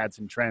between fads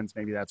and trends.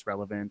 Maybe that's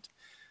relevant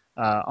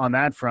on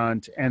that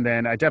front. And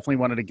then I definitely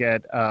wanted to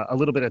get a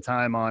little bit of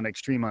time on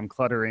extreme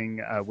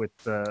uncluttering with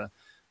the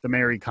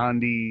Mary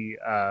Kondi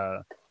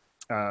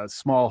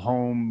small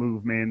home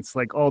movements,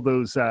 like all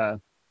those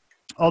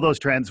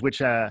trends,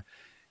 which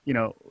you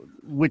know,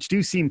 which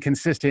do seem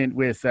consistent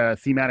with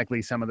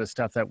thematically some of the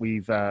stuff that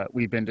we've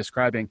been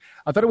describing.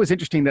 I thought it was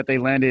interesting that they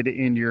landed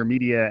in your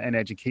media and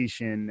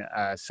education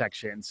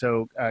section.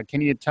 So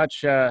can you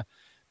touch a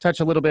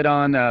little bit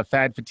on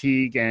fad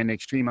fatigue and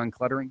extreme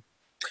uncluttering?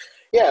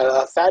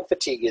 Yeah, fad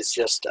fatigue is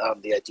just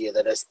the idea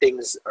that as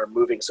things are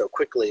moving so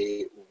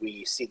quickly,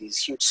 we see these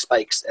huge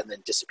spikes and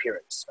then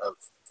disappearance of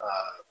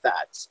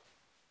fads,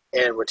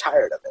 and we're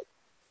tired of it.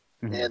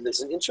 Mm-hmm. And there's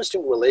an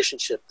interesting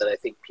relationship that I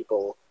think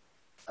people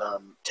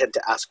tend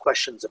to ask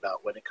questions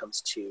about when it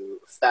comes to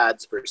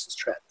fads versus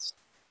trends.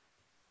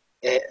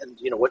 And,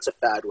 you know, what's a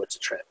fad, what's a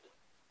trend?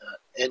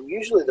 And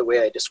usually the way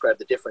I describe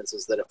the difference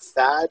is that a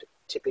fad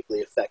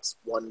typically affects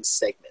one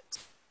segment,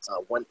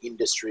 one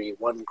industry,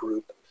 one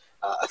group.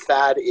 A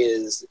fad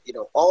is, you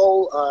know,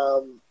 all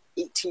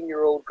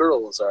 18-year-old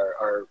girls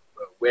are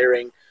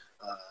wearing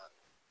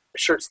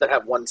shirts that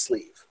have one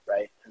sleeve,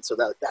 right? And so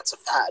that's a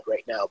fad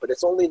right now, but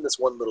it's only in this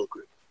one little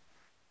group.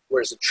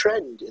 Whereas a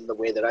trend, in the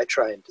way that I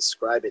try and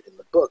describe it in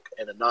the book,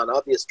 and a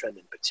non-obvious trend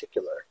in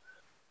particular,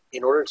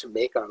 in order to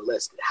make our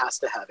list, it has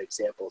to have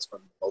examples from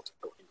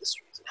multiple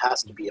industries. It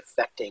has to be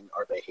affecting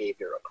our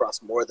behavior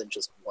across more than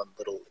just one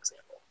little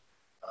example.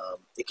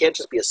 It can't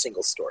just be a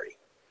single story.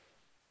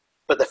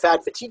 But the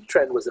fad fatigue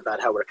trend was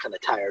about how we're kind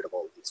of tired of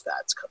all of these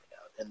fads coming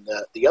out.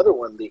 And the other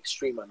one, the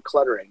extreme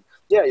uncluttering,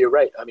 yeah, you're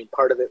right. I mean,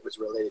 part of it was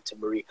related to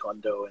Marie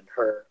Kondo and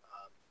her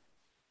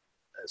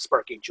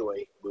sparking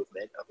joy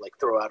movement of like,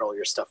 throw out all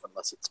your stuff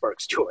unless it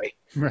sparks joy.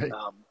 Right.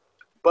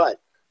 But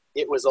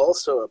it was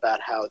also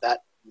about how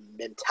that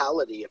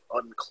mentality of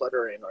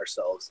uncluttering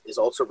ourselves is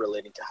also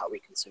relating to how we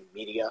consume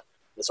media.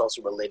 It's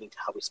also relating to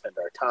how we spend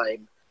our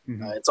time.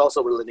 Mm-hmm. It's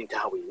also relating to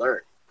how we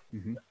learn.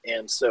 Mm-hmm.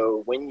 And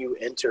so when you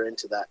enter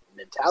into that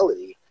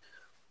mentality,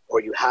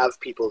 or you have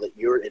people that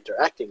you're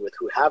interacting with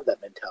who have that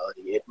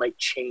mentality, it might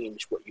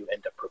change what you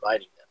end up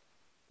providing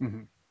them.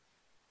 Mm-hmm.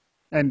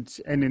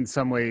 And in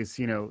some ways,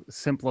 you know,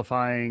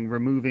 simplifying,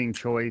 removing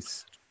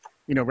choice,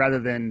 you know, rather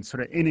than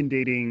sort of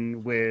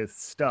inundating with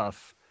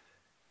stuff,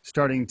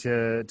 starting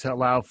to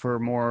allow for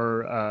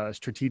more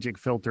strategic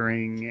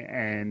filtering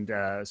and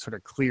sort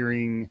of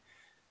clearing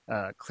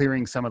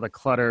some of the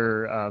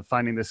clutter,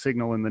 finding the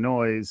signal in the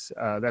noise.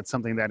 That's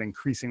something that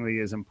increasingly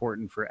is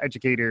important for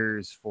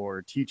educators,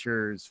 for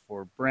teachers,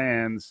 for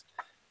brands.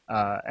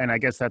 And I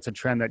guess that's a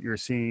trend that you're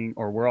seeing,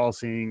 or we're all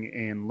seeing,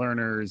 in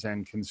learners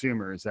and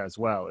consumers as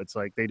well. It's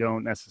like they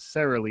don't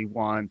necessarily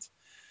want,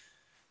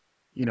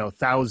 you know,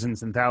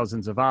 thousands and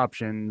thousands of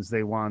options.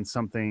 They want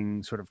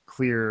something sort of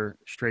clear,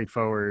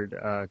 straightforward,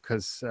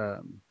 because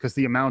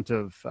the amount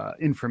of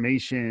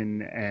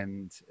information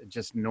and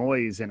just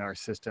noise in our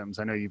systems.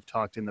 I know you've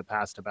talked in the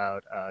past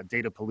about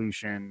data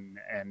pollution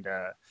and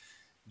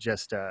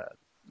just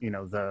you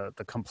know, the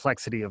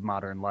complexity of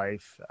modern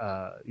life.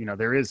 You know,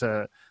 there is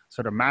a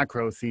sort of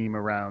macro theme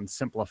around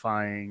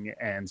simplifying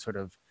and sort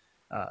of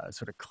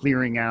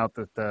clearing out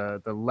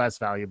the less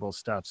valuable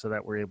stuff so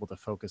that we're able to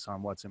focus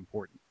on what's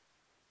important.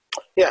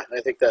 Yeah,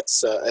 I think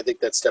that's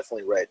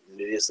definitely right. And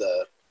it is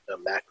a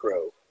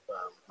macro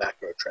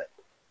trend.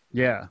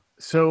 Yeah.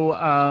 So,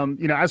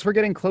 you know, as we're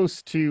getting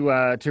close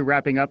to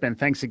wrapping up, and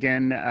thanks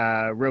again,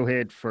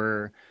 Rohit,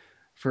 for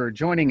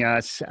joining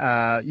us.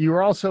 You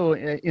are also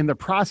in the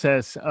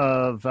process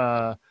of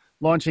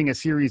launching a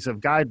series of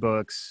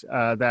guidebooks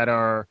that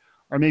are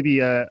maybe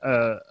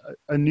a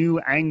new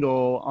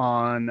angle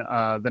on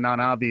the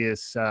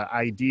non-obvious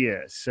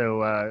idea.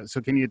 So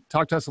can you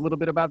talk to us a little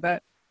bit about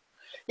that?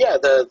 Yeah,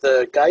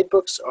 the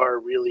guidebooks are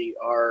really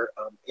our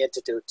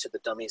antidote to the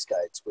dummies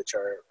guides, which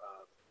are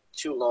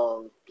too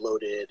long,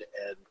 bloated,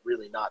 and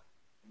really not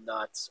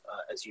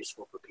as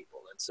useful for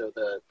people. And so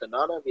the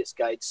non-obvious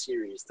guide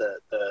series,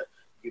 the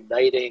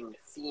uniting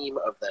theme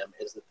of them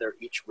is that they're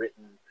each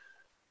written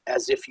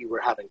as if you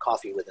were having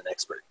coffee with an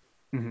expert.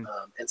 Mm-hmm.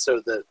 And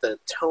so the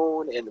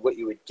tone and what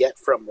you would get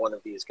from one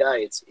of these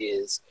guides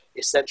is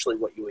essentially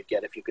what you would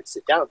get if you could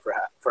sit down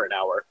for an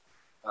hour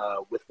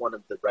with one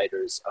of the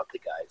writers of the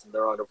guides. And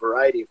they're on a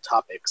variety of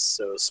topics.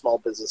 So small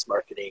business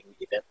marketing,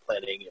 event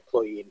planning,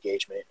 employee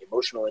engagement,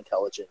 emotional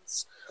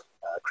intelligence,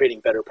 creating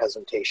better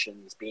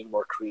presentations, being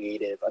more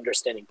creative,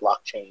 understanding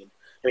blockchain.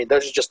 I mean,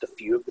 those are just a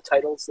few of the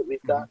titles that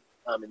we've got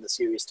in the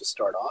series to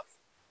start off.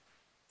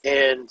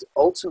 And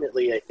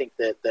ultimately, I think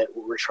that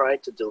what we're trying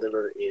to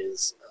deliver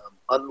is,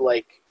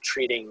 unlike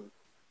treating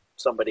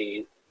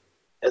somebody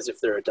as if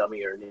they're a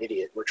dummy or an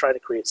idiot, we're trying to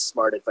create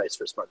smart advice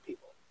for smart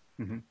people.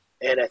 Mm-hmm.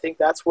 And I think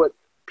that's what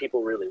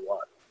people really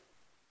want.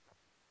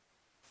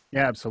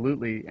 Yeah,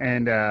 absolutely.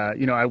 And,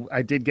 you know,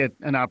 I did get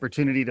an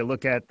opportunity to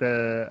look at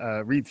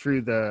read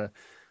through the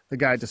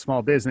Guide to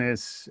Small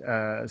Business,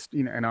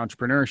 you know, and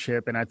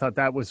Entrepreneurship. And I thought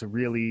that was a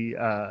really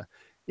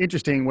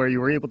interesting, where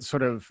you were able to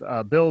sort of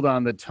build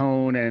on the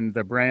tone and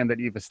the brand that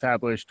you've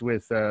established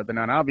with the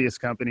Non-Obvious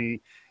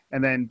Company,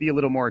 and then be a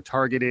little more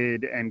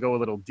targeted and go a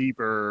little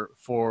deeper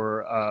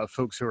for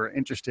folks who are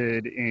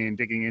interested in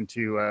digging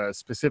into a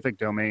specific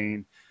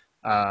domain.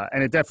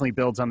 And it definitely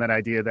builds on that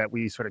idea that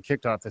we sort of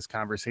kicked off this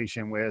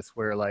conversation with,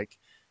 where, like,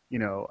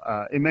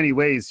 in many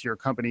ways, your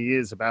company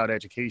is about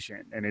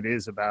education, and it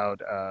is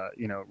about,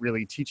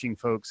 really teaching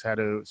folks how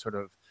to sort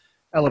of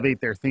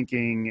elevate their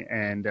thinking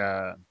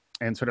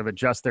and sort of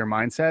adjust their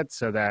mindset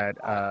so that,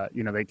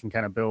 they can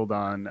kind of build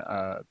on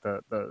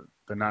the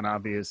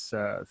non-obvious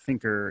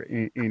thinker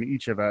in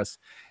each of us.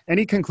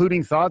 Any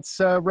concluding thoughts,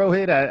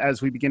 Rohit,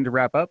 as we begin to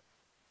wrap up?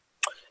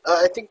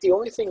 I think the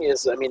only thing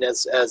is,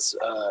 as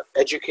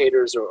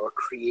educators or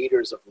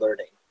creators of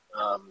learning,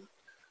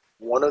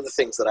 one of the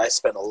things that I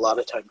spend a lot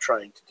of time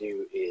trying to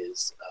do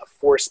is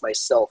force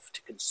myself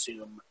to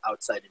consume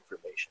outside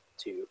information,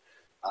 to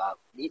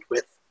meet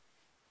with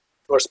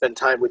or spend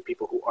time with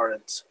people who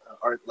aren't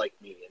like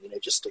me. I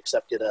just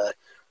accepted a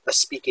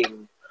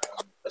speaking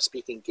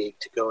gig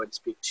to go and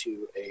speak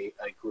to a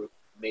group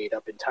made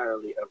up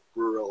entirely of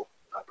rural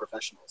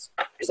professionals,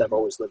 because I've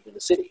always lived in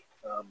a city.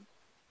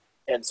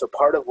 And so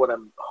part of what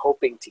I'm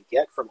hoping to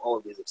get from all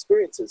of these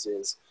experiences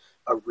is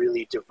a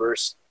really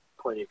diverse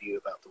point of view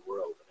about the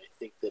world. And I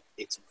think that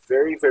it's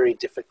very, very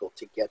difficult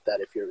to get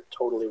that if you're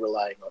totally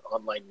relying on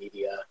online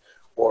media,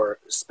 or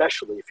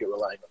especially if you're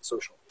relying on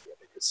social media,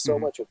 because so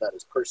much of that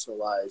is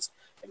personalized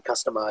and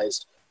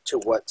customized to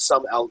what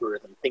some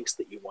algorithm thinks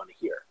that you want to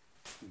hear.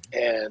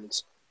 And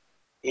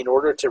in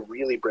order to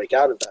really break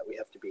out of that, we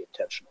have to be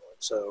intentional. And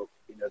so,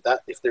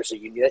 that if there's a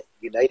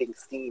uniting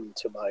theme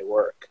to my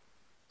work,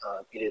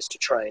 it is to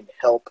try and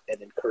help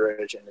and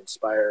encourage and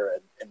inspire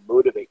and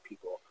motivate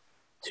people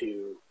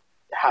to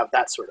have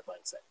that sort of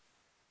mindset.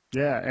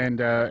 Yeah,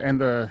 and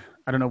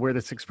I don't know where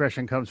this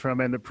expression comes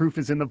from, and the proof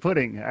is in the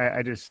pudding.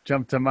 I just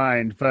jumped to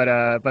mind, but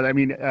I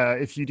mean,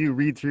 if you do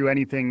read through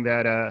anything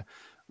that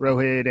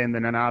Rohit and the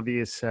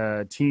Non-Obvious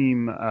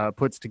team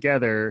puts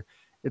together,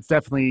 it's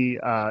definitely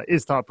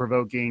is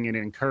thought-provoking, and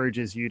it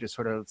encourages you to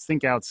sort of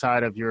think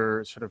outside of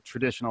your sort of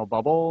traditional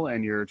bubble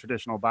and your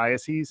traditional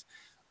biases,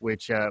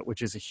 which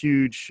is a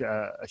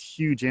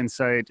huge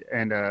insight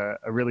and a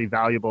really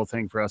valuable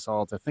thing for us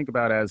all to think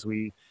about as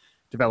we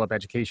develop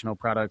educational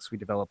products, we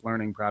develop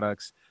learning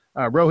products.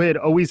 Rohit,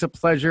 always a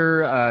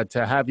pleasure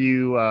to have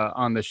you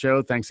on the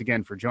show. Thanks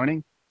again for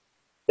joining.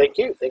 Thank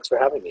you. Thanks for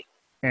having me.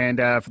 And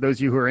for those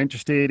of you who are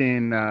interested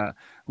in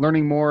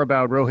learning more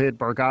about Rohit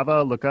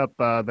Bhargava, look up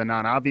the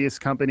Non-Obvious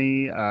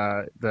Company.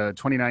 The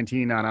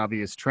 2019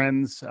 Non-Obvious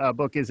Trends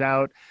book is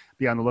out.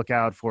 Be on the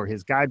lookout for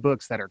his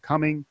guidebooks that are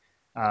coming,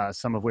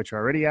 some of which are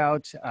already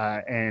out,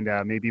 and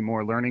maybe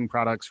more learning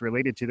products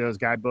related to those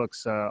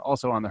guidebooks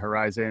also on the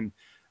horizon.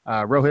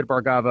 Rohit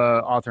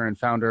Bhargava, author and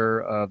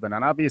founder of the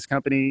Non-Obvious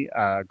Company.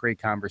 Great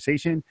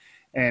conversation.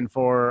 And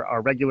for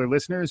our regular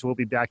listeners, we'll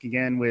be back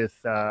again with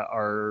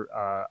our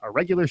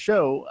regular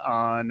show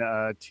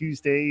on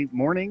Tuesday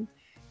morning.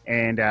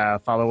 And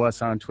follow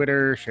us on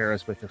Twitter, share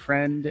us with a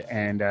friend,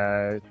 and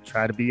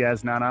try to be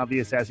as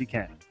non-obvious as you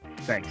can.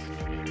 Thanks.